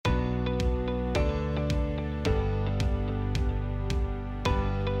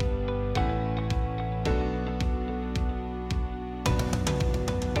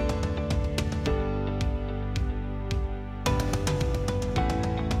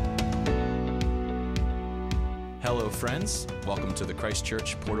Hello, friends. Welcome to the Christ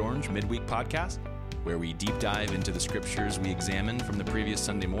Church Port Orange Midweek Podcast, where we deep dive into the scriptures we examined from the previous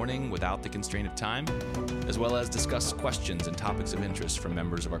Sunday morning without the constraint of time, as well as discuss questions and topics of interest from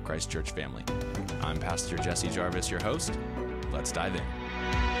members of our Christ Church family. I'm Pastor Jesse Jarvis, your host. Let's dive in.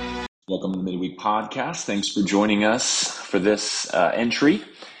 Welcome to the Midweek Podcast. Thanks for joining us for this entry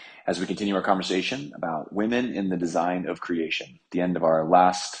as we continue our conversation about women in the design of creation. At the end of our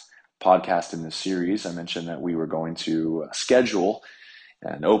last podcast in this series, I mentioned that we were going to schedule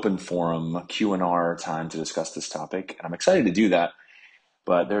an open forum Q&R time to discuss this topic, and I'm excited to do that,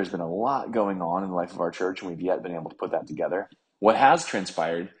 but there's been a lot going on in the life of our church, and we've yet been able to put that together. What has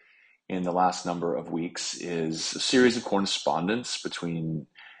transpired in the last number of weeks is a series of correspondence between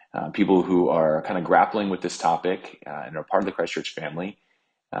people who are kind of grappling with this topic and are part of the Christ Church family,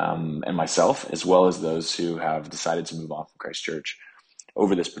 and myself, as well as those who have decided to move on from Christ Church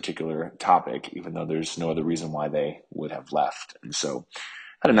over this particular topic, even though there's no other reason why they would have left. And so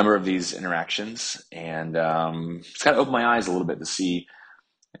I had a number of these interactions, and it's kind of opened my eyes a little bit to see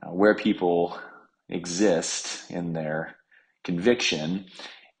where people exist in their conviction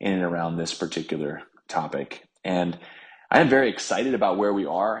in and around this particular topic. And I am very excited about where we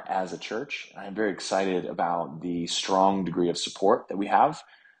are as a church. I am very excited about the strong degree of support that we have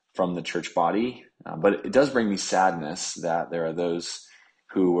from the church body. But it does bring me sadness that there are those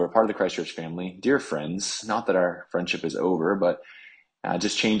who are part of the Christ Church family, dear friends, not that our friendship is over, but it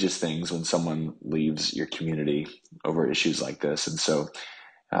just changes things when someone leaves your community over issues like this. And so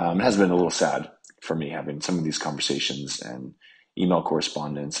it has been a little sad for me having some of these conversations and email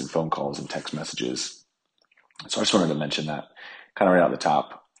correspondence and phone calls and text messages. So I just wanted to mention that kind of right out the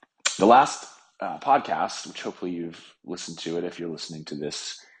top. The last podcast, which hopefully you've listened to it if you're listening to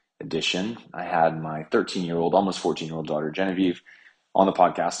this edition, I had my 13-year-old, almost 14-year-old daughter, Genevieve, on the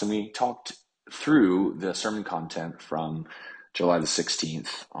podcast, and we talked through the sermon content from July the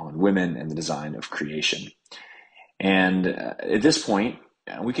 16th on women and the design of creation. And at this point,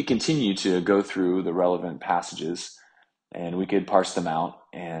 we could continue to go through the relevant passages and we could parse them out,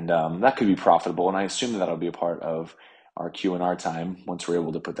 and that could be profitable. And I assume that that'll be a part of our Q&R time once we're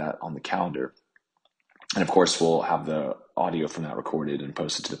able to put that on the calendar. And of course, we'll have the audio from that recorded and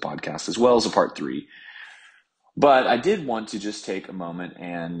posted to the podcast, as well as a part 3. But I did want to just take a moment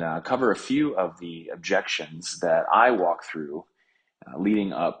and cover a few of the objections that I walked through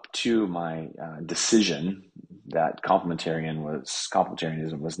leading up to my decision that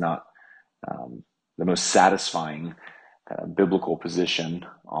complementarianism was not the most satisfying biblical position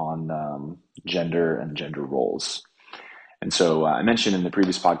on gender and gender roles. And so I mentioned in the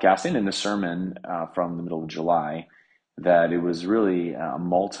previous podcast and in the sermon from the middle of July that it was really a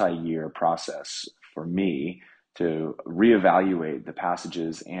multi-year process for me to reevaluate the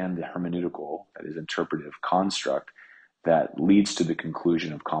passages and the hermeneutical, that is interpretive construct, that leads to the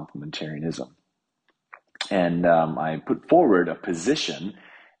conclusion of complementarianism. And I put forward a position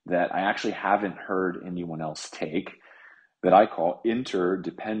that I actually haven't heard anyone else take, that I call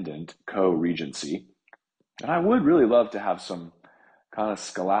interdependent co-regency. And I would really love to have some kind of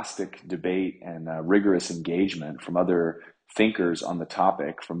scholastic debate and rigorous engagement from other thinkers on the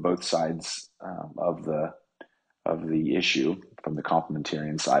topic from both sides of the issue, from the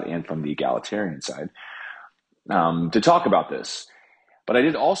complementarian side and from the egalitarian side, to talk about this. But I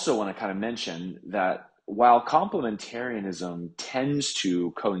did also want to kind of mention that while complementarianism tends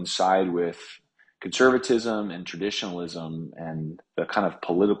to coincide with conservatism and traditionalism and the kind of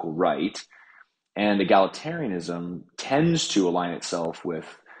political right, and egalitarianism tends to align itself with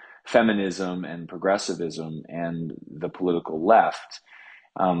feminism and progressivism and the political left,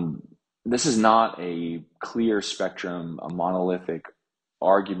 this is not a clear spectrum, a monolithic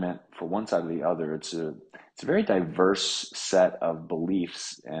argument for one side or the other. It's a very diverse set of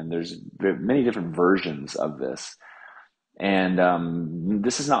beliefs, and there's many different versions of this. And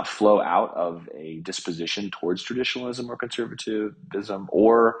this does not flow out of a disposition towards traditionalism or conservatism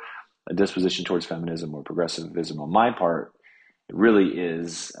or a disposition towards feminism or progressivism on my part. It really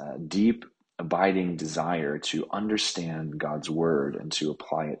is a deep, abiding desire to understand God's word and to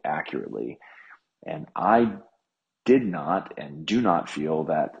apply it accurately. And I did not and do not feel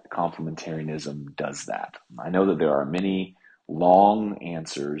that complementarianism does that. I know that there are many long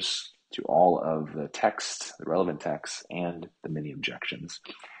answers to all of the text, the relevant texts, and the many objections.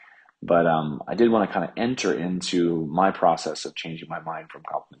 But I did want to kind of enter into my process of changing my mind from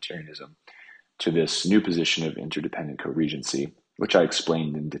complementarianism to this new position of interdependent co-regency, which I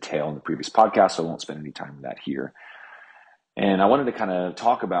explained in detail in the previous podcast, so I won't spend any time on that here. And I wanted to kind of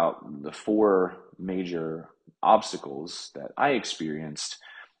talk about the 4 major obstacles that I experienced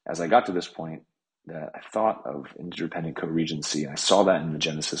as I got to this point that I thought of interdependent co-regency. And I saw that in the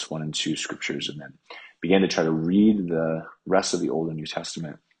Genesis 1 and 2 scriptures, and then began to try to read the rest of the Old and New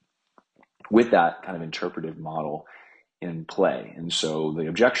Testament with that kind of interpretive model in play. And so the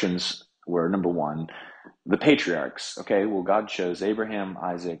objections were, number one, the patriarchs. Okay, well, God chose Abraham,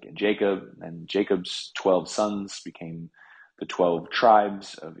 Isaac, and Jacob, and Jacob's 12 sons became the 12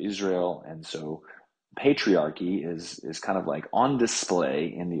 tribes of Israel. And so patriarchy is kind of like on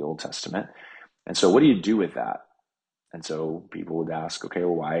display in the Old Testament. And so what do you do with that? And so people would ask, okay,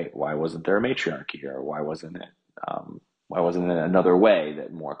 well, why wasn't there a matriarchy here? Or why wasn't it another way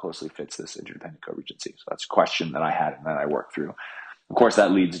that more closely fits this interdependent co-regency? So that's a question that I had and that I worked through. Of course,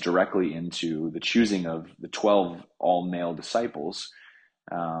 that leads directly into the choosing of the 12 all-male disciples.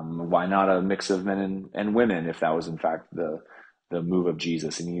 Why not a mix of men and women if that was in fact the move of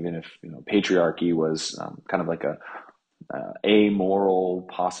Jesus? And even if patriarchy was kind of like a amoral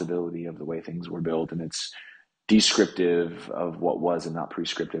possibility of the way things were built, and it's descriptive of what was and not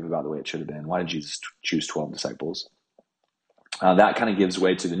prescriptive about the way it should have been. Why did Jesus choose 12 disciples? That kind of gives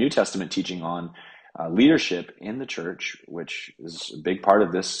way to the New Testament teaching on leadership in the church, which is a big part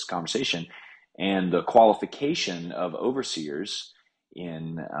of this conversation, and the qualification of overseers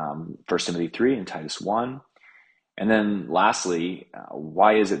in 1 Timothy 3 and Titus 1. And then lastly,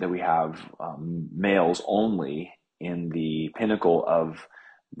 why is it that we have males only in the pinnacle of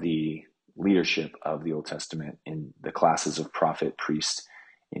the leadership of the Old Testament in the classes of prophet, priest,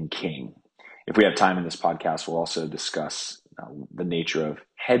 and king? If we have time in this podcast, we'll also discuss the nature of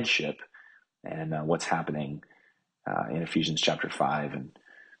headship and what's happening in Ephesians chapter 5 and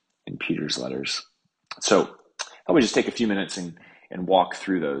in Peter's letters. So I would just take a few minutes and walk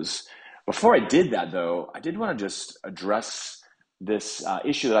through those. Before I did that, though, I did want to just address this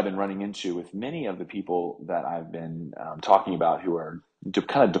issue that I've been running into with many of the people that I've been talking about who are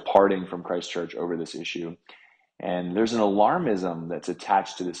kind of departing from Christ Church over this issue. And there's an alarmism that's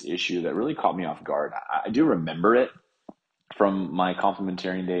attached to this issue that really caught me off guard. I do remember it from my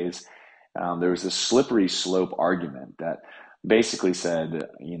complementarian days. There was this slippery slope argument that basically said,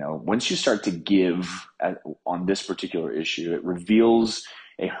 once you start to give on this particular issue, it reveals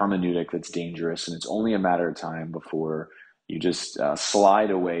a hermeneutic that's dangerous, and it's only a matter of time before you just slide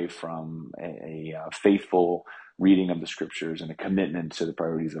away from a faithful reading of the scriptures and a commitment to the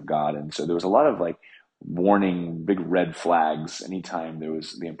priorities of God. And so there was a lot of warning, big red flags anytime there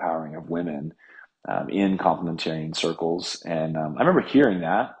was the empowering of women in complementarian circles. And I remember hearing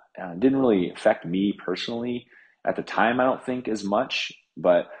that. It didn't really affect me personally at the time, I don't think, as much.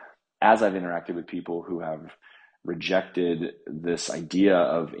 But as I've interacted with people who have rejected this idea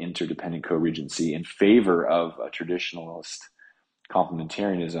of interdependent co-regency in favor of a traditionalist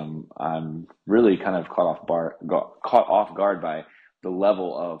complementarianism, I'm really kind of caught off guard by the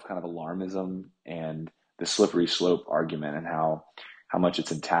level of kind of alarmism and the slippery slope argument and how much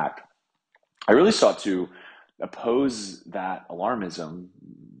it's intact. I really sought to oppose that alarmism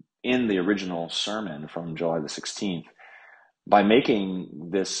in the original sermon from July the 16th by making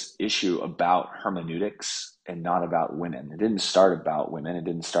this issue about hermeneutics and not about women. It didn't start about women. It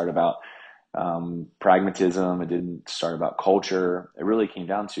didn't start about pragmatism. It didn't start about culture. It really came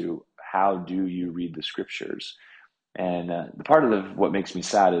down to, how do you read the scriptures? And the part of what makes me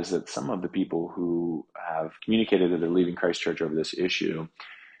sad is that some of the people who have communicated that they're leaving Christ Church over this issue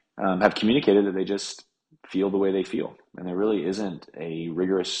have communicated that they just feel the way they feel. And there really isn't a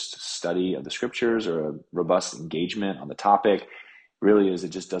rigorous study of the scriptures or a robust engagement on the topic. It really is, it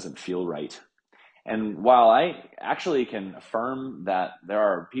just doesn't feel right. And while I actually can affirm that there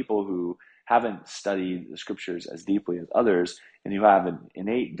are people who haven't studied the scriptures as deeply as others, and who have an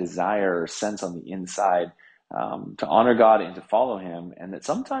innate desire or sense on the inside to honor God and to follow him, and that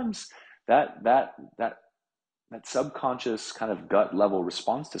sometimes that subconscious kind of gut level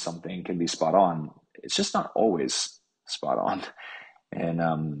response to something can be spot on, it's just not always spot on.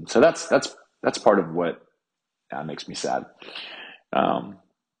 And so that's part of what makes me sad.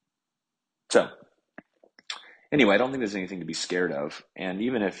 So anyway, I don't think there's anything to be scared of. And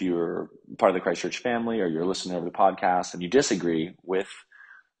even if you're part of the Christ Church family or you're listening over the podcast and you disagree with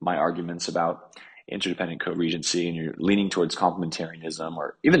my arguments about interdependent co-regency and you're leaning towards complementarianism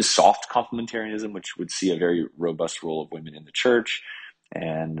or even soft complementarianism, which would see a very robust role of women in the church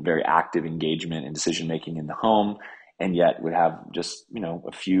and very active engagement in decision-making in the home, and yet would have just,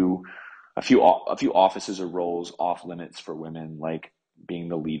 a few offices or roles off limits for women, like being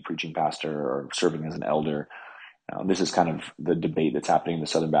the lead preaching pastor or serving as an elder. This is kind of the debate that's happening in the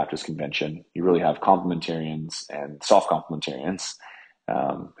Southern Baptist Convention. You really have complementarians and soft complementarians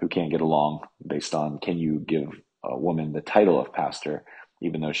who can't get along based on, can you give a woman the title of pastor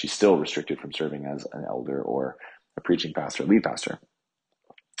even though she's still restricted from serving as an elder or a preaching pastor, lead pastor.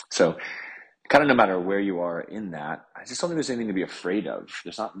 So kind of no matter where you are in that, I just don't think there's anything to be afraid of.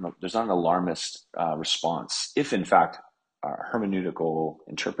 There's not an alarmist response. If in fact our hermeneutical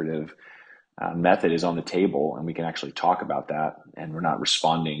interpretive method is on the table and we can actually talk about that, and we're not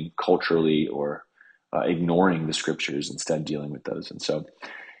responding culturally or ignoring the scriptures, instead dealing with those. And so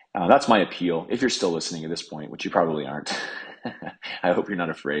that's my appeal. If you're still listening at this point, which you probably aren't, I hope you're not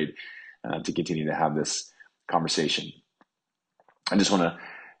afraid to continue to have this conversation. I just want to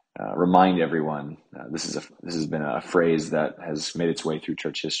remind everyone, this has been a phrase that has made its way through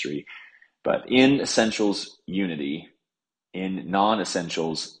church history, but in essentials, unity; in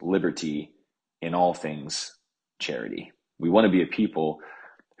non-essentials, liberty; in all things, charity. We want to be a people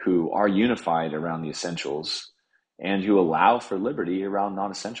who are unified around the essentials and who allow for liberty around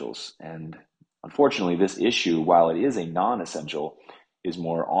non-essentials. And unfortunately, this issue, while it is a non-essential, is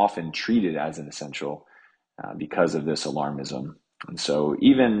more often treated as an essential because of this alarmism. And so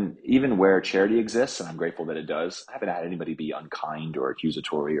even where charity exists, and I'm grateful that it does, I haven't had anybody be unkind or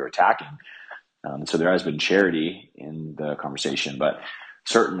accusatory or attacking. So there has been charity in the conversation, but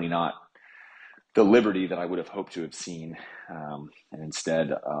certainly not the liberty that I would have hoped to have seen, and instead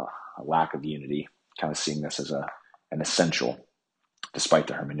a lack of unity, kind of seeing this as an essential, despite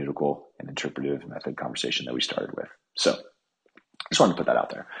the hermeneutical and interpretive method conversation that we started with. So I just wanted to put that out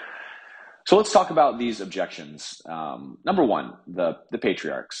there. So let's talk about these objections. Number one, the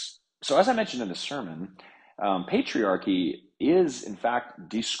patriarchs. So as I mentioned in the sermon, patriarchy is in fact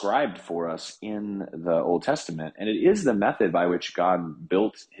described for us in the Old Testament, and it is the method by which God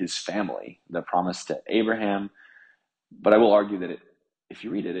built his family, the promise to Abraham. But I will argue that if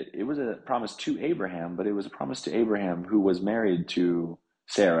you read it was a promise to Abraham, but it was a promise to Abraham who was married to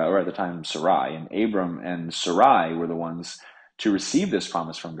Sarah, or at the time Sarai, and Abram and Sarai were the ones to receive this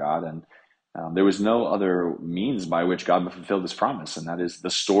promise from God. And there was no other means by which God fulfilled this promise, and that is the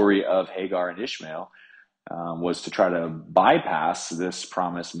story of Hagar and Ishmael, was to try to bypass this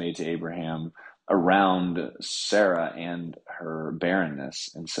promise made to Abraham around Sarah and her barrenness.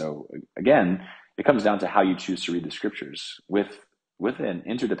 And so, again, it comes down to how you choose to read the scriptures. With an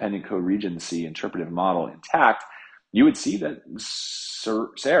interdependent co-regency interpretive model intact, you would see that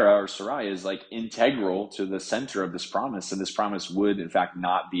Sarah or Sarai is like integral to the center of this promise, and this promise would, in fact,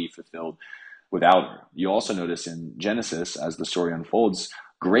 not be fulfilled without her. You also notice in Genesis, as the story unfolds,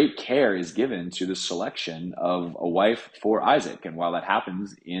 great care is given to the selection of a wife for Isaac. And while that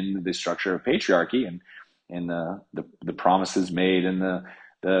happens in the structure of patriarchy and in the promises made and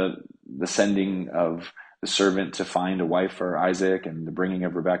the sending of the servant to find a wife for Isaac and the bringing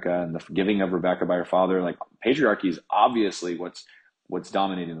of Rebekah and the giving of Rebekah by her father, like patriarchy is obviously what's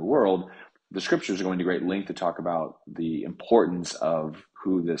dominating the world. The scriptures are going to great length to talk about the importance of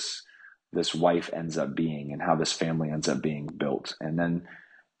who this wife ends up being and how this family ends up being built. And then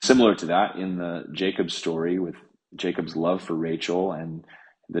similar to that, in the Jacob story, with Jacob's love for Rachel and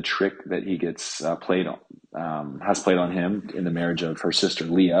the trick that he gets has played on him in the marriage of her sister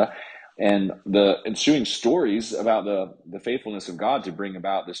Leah, and the ensuing stories about the faithfulness of God to bring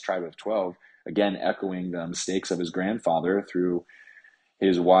about this tribe of 12, again echoing the mistakes of his grandfather through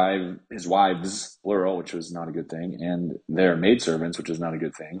his wives, plural, which was not a good thing, and their maidservants, which was not a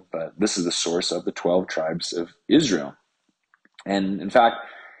good thing. But this is the source of the 12 tribes of Israel. And in fact,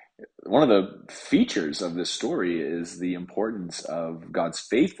 one of the features of this story is the importance of God's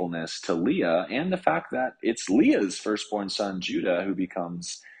faithfulness to Leah, and the fact that it's Leah's firstborn son, Judah, who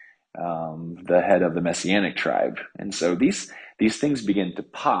becomes the head of the Messianic tribe. And so these things begin to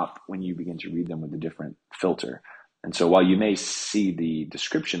pop when you begin to read them with a different filter. And so while you may see the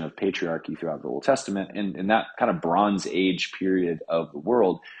description of patriarchy throughout the Old Testament, and in that kind of Bronze Age period of the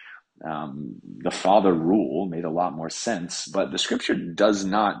world, the father rule made a lot more sense, but the scripture does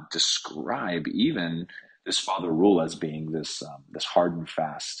not describe even this father rule as being this hard and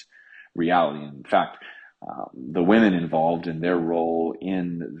fast reality. In fact, the women involved in their role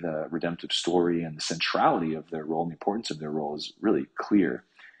in the redemptive story and the centrality of their role and the importance of their role is really clear.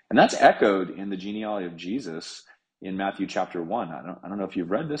 And that's echoed in the genealogy of Jesus in Matthew chapter 1. I don't know if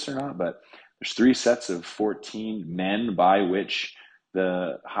you've read this or not, but there's 3 sets of 14 men by which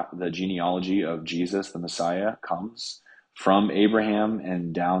the genealogy of Jesus, the Messiah, comes from Abraham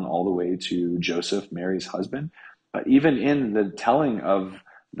and down all the way to Joseph, Mary's husband. But even in the telling of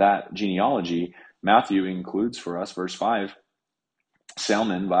that genealogy, Matthew includes for us, verse 5,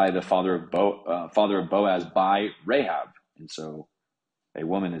 Salmon by the father of Boaz by Rahab. And so a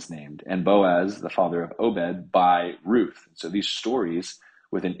woman is named. And Boaz, the father of Obed, by Ruth. So these stories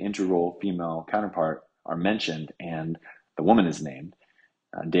with an integral female counterpart are mentioned, and the woman is named.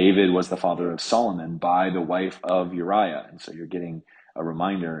 David was the father of Solomon by the wife of Uriah. And so you're getting a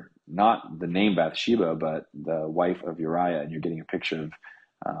reminder, not the name Bathsheba, but the wife of Uriah. And you're getting a picture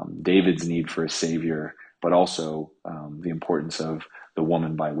of David's need for a savior, but also the importance of the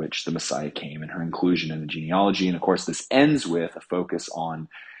woman by which the Messiah came and her inclusion in the genealogy. And of course, this ends with a focus on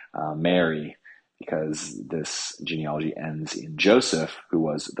Mary, because this genealogy ends in Joseph, who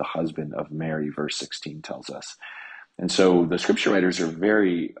was the husband of Mary, verse 16 tells us. And so the scripture writers are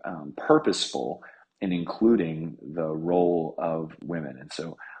very purposeful in including the role of women. And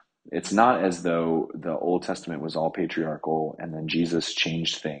so it's not as though the Old Testament was all patriarchal and then Jesus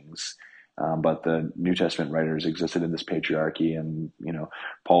changed things, but the New Testament writers existed in this patriarchy, and,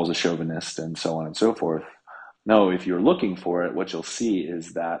 Paul's a chauvinist and so on and so forth. No, if you're looking for it, what you'll see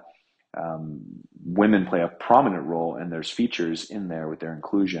is that women play a prominent role, and there's features in there with their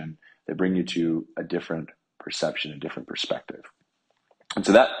inclusion that bring you to a different perception, a different perspective. And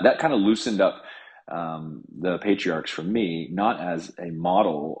so that kind of loosened up the patriarchs for me, not as a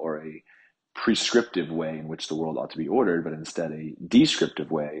model or a prescriptive way in which the world ought to be ordered, but instead a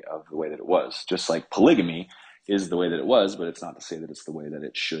descriptive way of the way that it was. Just like polygamy is the way that it was, but it's not to say that it's the way that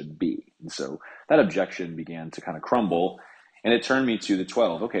it should be. And so that objection began to kind of crumble, and it turned me to the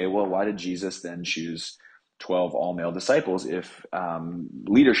 12. Okay, well, why did Jesus then choose 12 all-male disciples if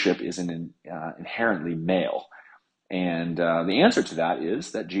leadership isn't inherently male? And the answer to that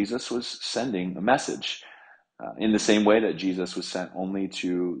is that Jesus was sending a message in the same way that Jesus was sent only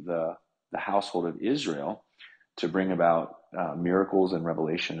to the household of Israel to bring about miracles and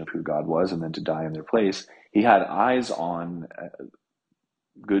revelation of who God was, and then to die in their place. He had eyes on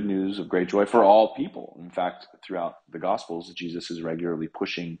good news of great joy for all people. In fact, throughout the Gospels, Jesus is regularly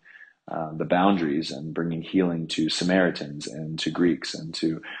pushing the boundaries and bringing healing to Samaritans and to Greeks and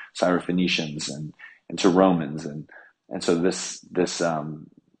to Syrophoenicians and to Romans. And so this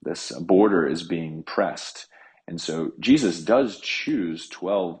border is being pressed. And so Jesus does choose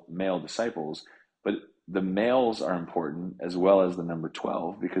 12 male disciples, but the males are important as well as the number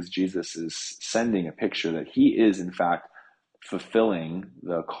 12, because Jesus is sending a picture that he is, in fact, fulfilling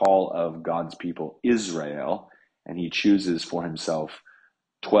the call of God's people, Israel, and he chooses for himself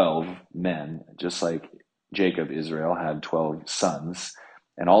 12 men, just like Jacob, Israel, had 12 sons,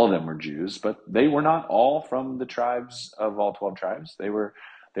 and all of them were Jews, but they were not all from the tribes of all 12 tribes. They were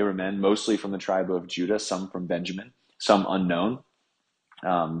men mostly from the tribe of Judah, some from Benjamin, some unknown.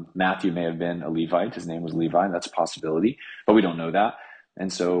 Matthew may have been a Levite. His name was Levi. That's a possibility, but we don't know that.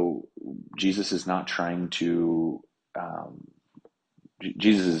 And so Jesus is not trying to,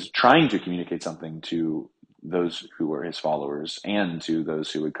 Jesus is trying to communicate something to those who were his followers and to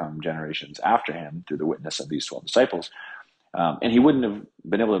those who would come generations after him through the witness of these 12 disciples. And he wouldn't have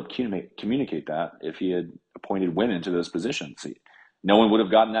been able to communicate that if he had appointed women to those positions. No one would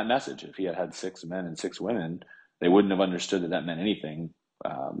have gotten that message. If he had had 6 men and 6 women, they wouldn't have understood that meant anything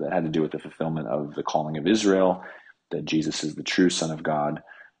that had to do with the fulfillment of the calling of Israel, that Jesus is the true Son of God,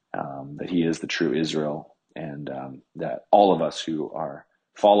 that he is the true Israel, and that all of us who are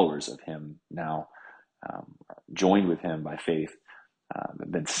followers of him now, joined with him by faith,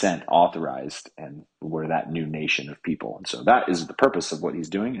 have been sent, authorized, and we're that new nation of people. And so that is the purpose of what he's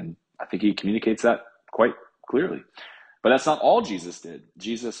doing, and I think he communicates that quite clearly. But that's not all Jesus did.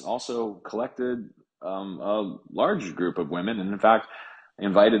 Jesus also collected a large group of women, and in fact,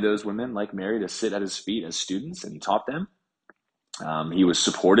 invited those women like Mary to sit at his feet as students, and he taught them. He was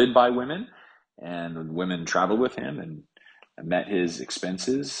supported by women, and women traveled with him and met his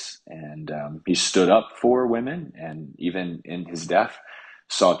expenses, and he stood up for women, and even in his death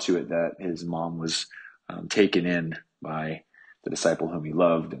saw to it that his mom was taken in by the disciple whom he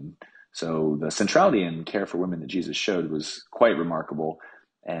loved. And so the centrality and care for women that Jesus showed was quite remarkable.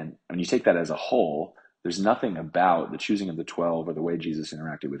 And when you take that as a whole, there's nothing about the choosing of the 12 or the way Jesus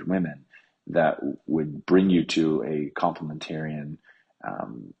interacted with women that would bring you to a complementarian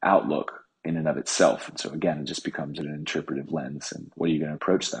outlook in and of itself. And so again, it just becomes an interpretive lens. And what are you going to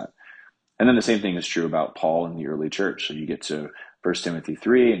approach that? And then the same thing is true about Paul in the early church. So you get to 1 Timothy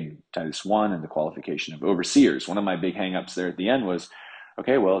 3 and Titus 1 and the qualification of overseers. One of my big hangups there at the end was,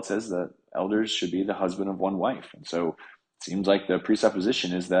 okay, well, it says that elders should be the husband of one wife. And so it seems like the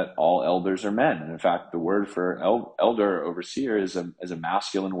presupposition is that all elders are men. And in fact, the word for elder, overseer, is a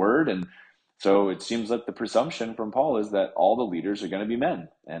masculine word. And so it seems like the presumption from Paul is that all the leaders are going to be men.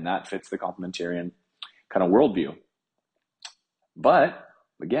 And that fits the complementarian kind of worldview. But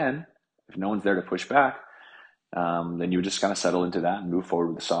again, if no one's there to push back, then you just kind of settle into that and move forward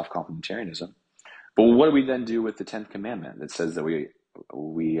with the soft complementarianism. But what do we then do with the 10th commandment that says that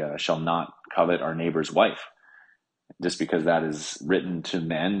we shall not covet our neighbor's wife? Just because that is written to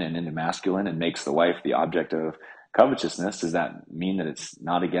men and into masculine and makes the wife the object of covetousness, does that mean that it's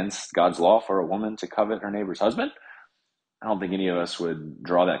not against God's law for a woman to covet her neighbor's husband? I don't think any of us would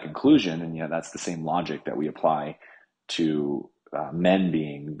draw that conclusion, and yet that's the same logic that we apply to men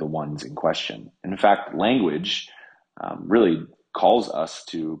being the ones in question. And in fact, language really calls us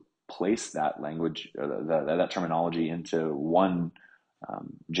to place that language, that terminology, into one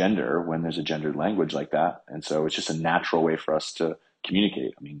gender when there's a gendered language like that. And so it's just a natural way for us to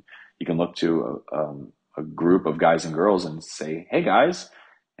communicate. I mean, you can look to a group of guys and girls and say, "Hey guys,"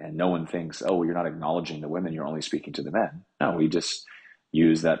 and no one thinks, "Oh, well, you're not acknowledging the women, you're only speaking to the men." No, we just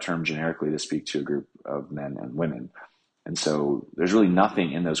use that term generically to speak to a group of men and women. And so there's really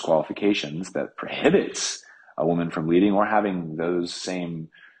nothing in those qualifications that prohibits a woman from leading or having those same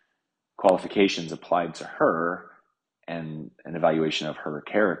qualifications applied to her and an evaluation of her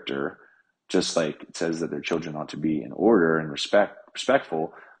character. Just like it says that their children ought to be in order and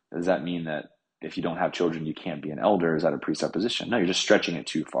respectful. Does that mean that if you don't have children, you can't be an elder? Is that a presupposition? No, you're just stretching it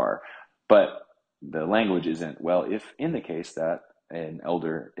too far. But the language isn't, well, if in the case that an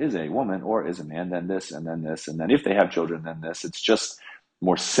elder is a woman or is a man, then this, and then this, and then if they have children, then this. It's just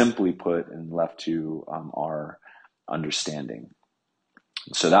more simply put and left to our understanding.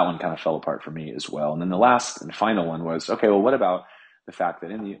 So that one kind of fell apart for me as well. And then the last and final one was, okay, well, what about the fact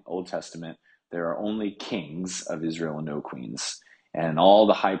that in the Old Testament, there are only kings of Israel and no queens, and all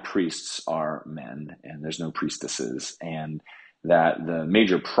the high priests are men, and there's no priestesses, and that the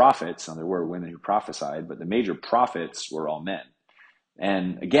major prophets, now there were women who prophesied, but the major prophets were all men.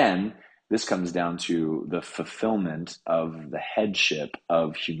 And again, this comes down to the fulfillment of the headship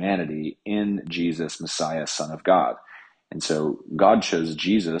of humanity in Jesus, Messiah, Son of God. And so God chose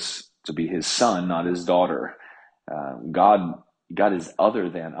Jesus to be his son, not his daughter. God is other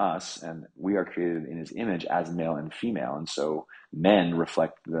than us, and we are created in his image as male and female. And so men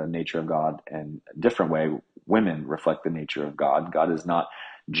reflect the nature of God in a different way. Women reflect the nature of God. God is not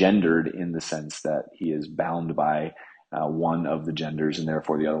gendered in the sense that he is bound by one of the genders, and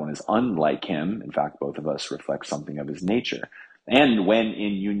therefore the other one is unlike him. In fact, both of us reflect something of his nature. And when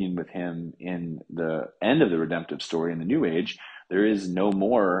in union with him in the end of the redemptive story in the New Age, there is no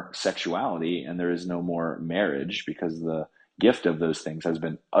more sexuality and there is no more marriage, because the gift of those things has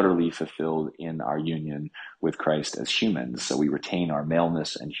been utterly fulfilled in our union with Christ as humans. So we retain our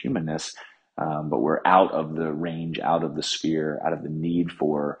maleness and humanness, but we're out of the range, out of the sphere, out of the need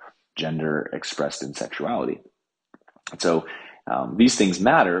for gender expressed in sexuality. So these things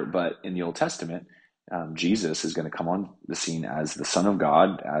matter, but in the Old Testament, Jesus is going to come on the scene as the Son of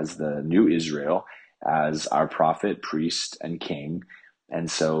God, as the new Israel, as our prophet, priest, and king.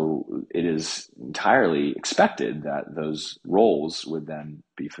 And so it is entirely expected that those roles would then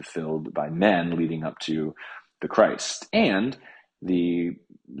be fulfilled by men leading up to the Christ. And the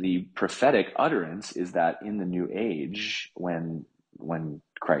prophetic utterance is that in the new age, when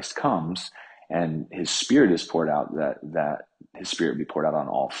Christ comes and his spirit is poured out, that his spirit be poured out on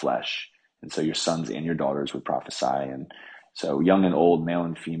all flesh. And so your sons and your daughters would prophesy. And so young and old, male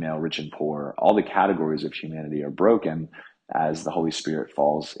and female, rich and poor, all the categories of humanity are broken as the Holy Spirit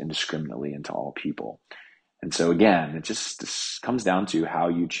falls indiscriminately into all people. And so again, this comes down to how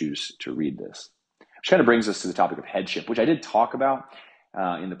you choose to read this. Which kind of brings us to the topic of headship, which I did talk about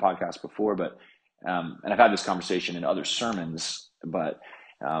in the podcast before, but and I've had this conversation in other sermons, but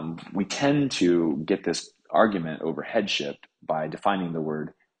we tend to get this argument over headship by defining the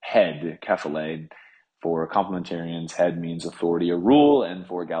word head, kephale. For complementarians, head means authority or rule, and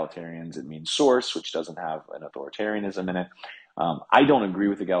for egalitarians, it means source, which doesn't have an authoritarianism in it. I don't agree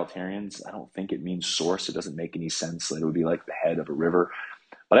with egalitarians. I don't think it means source. It doesn't make any sense. It would be like the head of a river.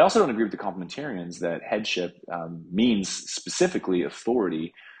 But I also don't agree with the complementarians that headship means specifically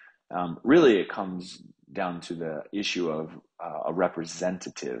authority. Really, it comes down to the issue of a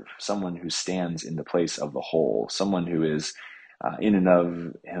representative, someone who stands in the place of the whole, someone who is in and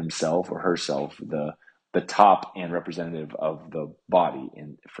of himself or herself the top and representative of the body,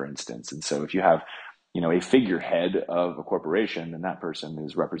 for instance. And so if you have, a figurehead of a corporation, then that person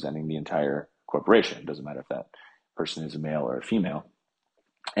is representing the entire corporation. It doesn't matter if that person is a male or a female.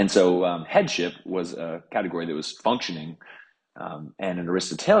 And so headship was a category that was functioning in an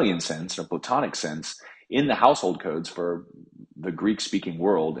Aristotelian sense or Platonic sense in the household codes for the Greek-speaking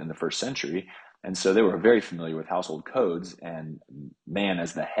world in the first century. And so they were very familiar with household codes and man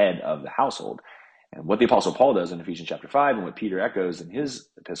as the head of the household. And what the Apostle Paul does in Ephesians chapter 5 and what Peter echoes in his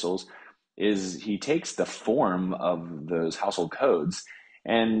epistles is he takes the form of those household codes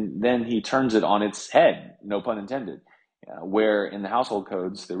and then he turns it on its head, no pun intended. Where in the household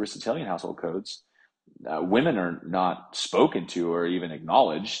codes, the Aristotelian household codes, women are not spoken to or even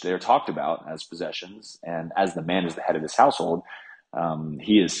acknowledged. They're talked about as possessions. And as the man is the head of his household,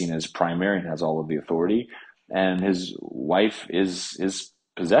 he is seen as primary and has all of the authority. And his wife is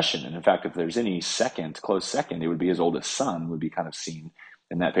possession. And in fact, if there's any close second, it would be his oldest son would be kind of seen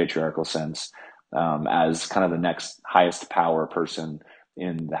in that patriarchal sense as kind of the next highest power person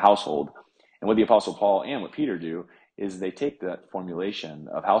in the household. And what the Apostle Paul and what Peter do is they take that formulation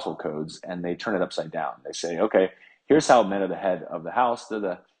of household codes and they turn it upside down. They say, okay, here's how men are the head of the house. They're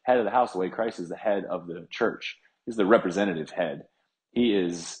the head of the house the way Christ is the head of the church. He's the representative head. He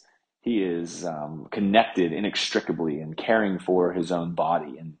is connected inextricably and caring for his own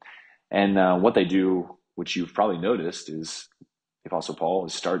body. And what they do, which you've probably noticed, is the Apostle Paul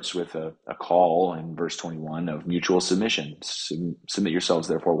starts with a call in verse 21 of mutual submission. Submit yourselves,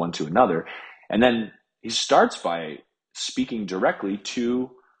 therefore, one to another. And then he starts by speaking directly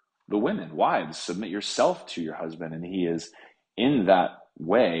to the women. Wives, submit yourself to your husband. And he is in that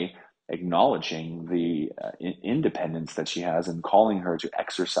way acknowledging the independence that she has and calling her to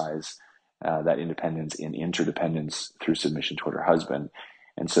exercise that independence in interdependence through submission toward her husband.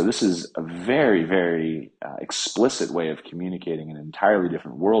 And so this is a very, very explicit way of communicating an entirely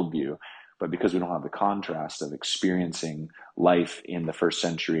different worldview. But because we don't have the contrast of experiencing life in the first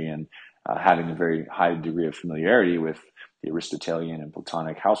century and having a very high degree of familiarity with the Aristotelian and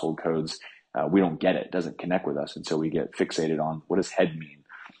Platonic household codes, we don't get it. It doesn't connect with us. And so we get fixated on what does head mean.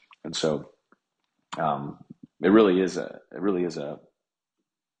 And so it really is a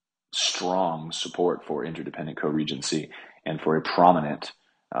strong support for interdependent co-regency and for a prominent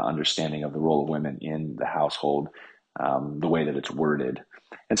understanding of the role of women in the household, the way that it's worded.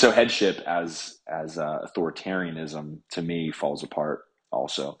 And so headship as authoritarianism to me falls apart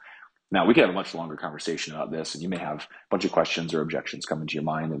also. Now, we could have a much longer conversation about this, and you may have a bunch of questions or objections come into your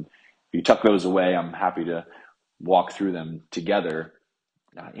mind. And if you tuck those away, I'm happy to walk through them together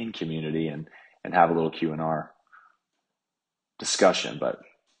in community and have a little Q&R discussion. But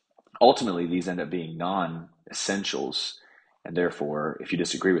ultimately, these end up being non-essentials. And therefore, if you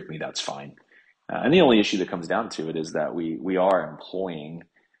disagree with me, that's fine. And the only issue that comes down to it is that we are employing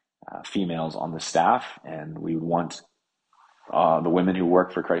females on the staff, and we want the women who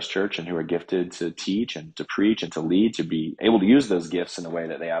work for Christ Church and who are gifted to teach and to preach and to lead to be able to use those gifts in a way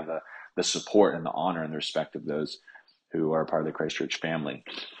that they have the support and the honor and the respect of those who are part of the Christ Church family.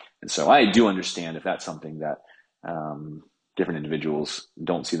 And so I do understand if that's something that different individuals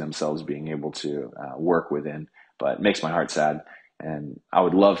don't see themselves being able to work within, but it makes my heart sad. And I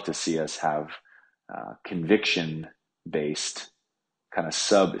would love to see us have conviction-based kind of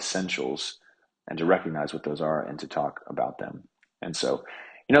sub-essentials and to recognize what those are and to talk about them. And so,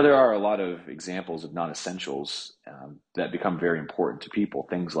 there are a lot of examples of non-essentials that become very important to people.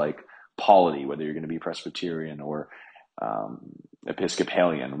 Things like polity, whether you're going to be Presbyterian or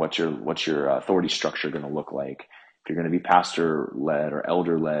Episcopalian, what's your authority structure going to look like? If you're going to be pastor-led or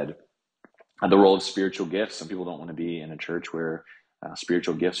elder-led, the role of spiritual gifts. Some people don't want to be in a church where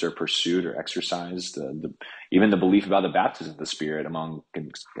spiritual gifts are pursued or exercised. Even the belief about the baptism of the Spirit among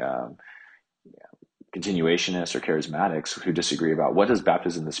continuationists or charismatics who disagree about what does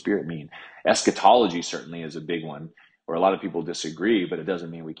baptism of the Spirit mean. Eschatology certainly is a big one where a lot of people disagree, but it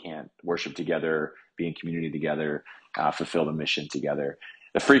doesn't mean we can't worship together, be in community together, fulfill the mission together.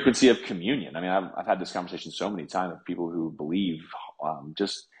 The frequency of communion. I mean, I've had this conversation so many times with people who believe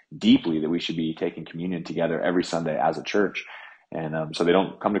just deeply that we should be taking communion together every Sunday as a church. And so they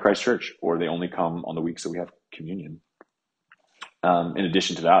don't come to Christ Church, or they only come on the weeks that we have communion. In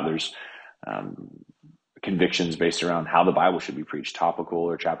addition to that, there's convictions based around how the Bible should be preached, topical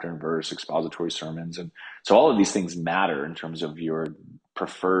or chapter and verse, expository sermons. And so all of these things matter in terms of your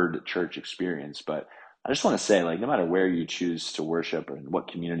preferred church experience. But I just want to say, no matter where you choose to worship or what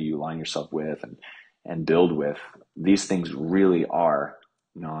community you align yourself with and build with, these things really are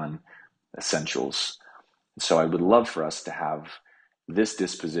non-essentials. So I would love for us to have this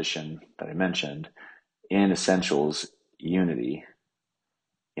disposition that I mentioned: in essentials, unity;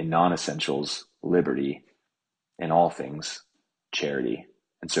 in non-essentials, liberty; in all things, charity.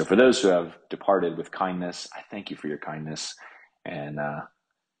 And so for those who have departed with kindness, I thank you for your kindness. And I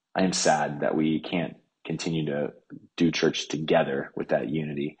am sad that we can't continue to do church together with that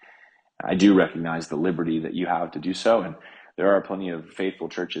unity. I do recognize the liberty that you have to do so. And there are plenty of faithful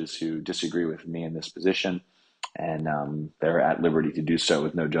churches who disagree with me in this position. And they're at liberty to do so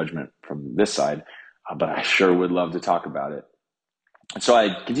with no judgment from this side. But I sure would love to talk about it. And so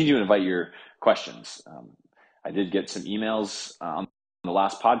I continue to invite your questions. I did get some emails on the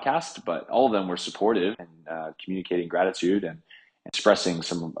last podcast, but all of them were supportive and communicating gratitude and expressing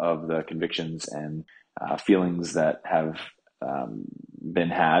some of the convictions and feelings that have been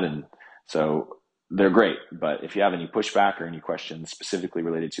had. And so they're great. But if you have any pushback or any questions specifically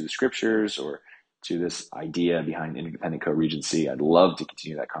related to the scriptures or to this idea behind independent co-regency, I'd love to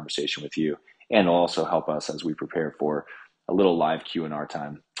continue that conversation with you, and it'll also help us as we prepare for a little live Q&R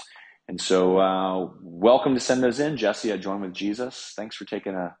time. And so welcome to send those in. Jesse, I join with Jesus. Thanks for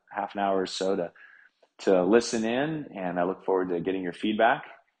taking a half an hour or so to listen in, and I look forward to getting your feedback,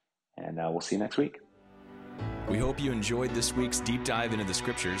 and we'll see you next week. We hope you enjoyed this week's deep dive into the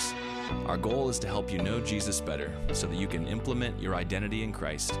scriptures. Our goal is to help you know Jesus better so that you can implement your identity in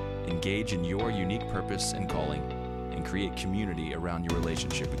Christ, engage in your unique purpose and calling, and create community around your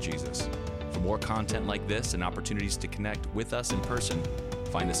relationship with Jesus. For more content like this and opportunities to connect with us in person,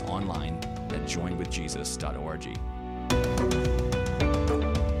 find us online at joinwithjesus.org.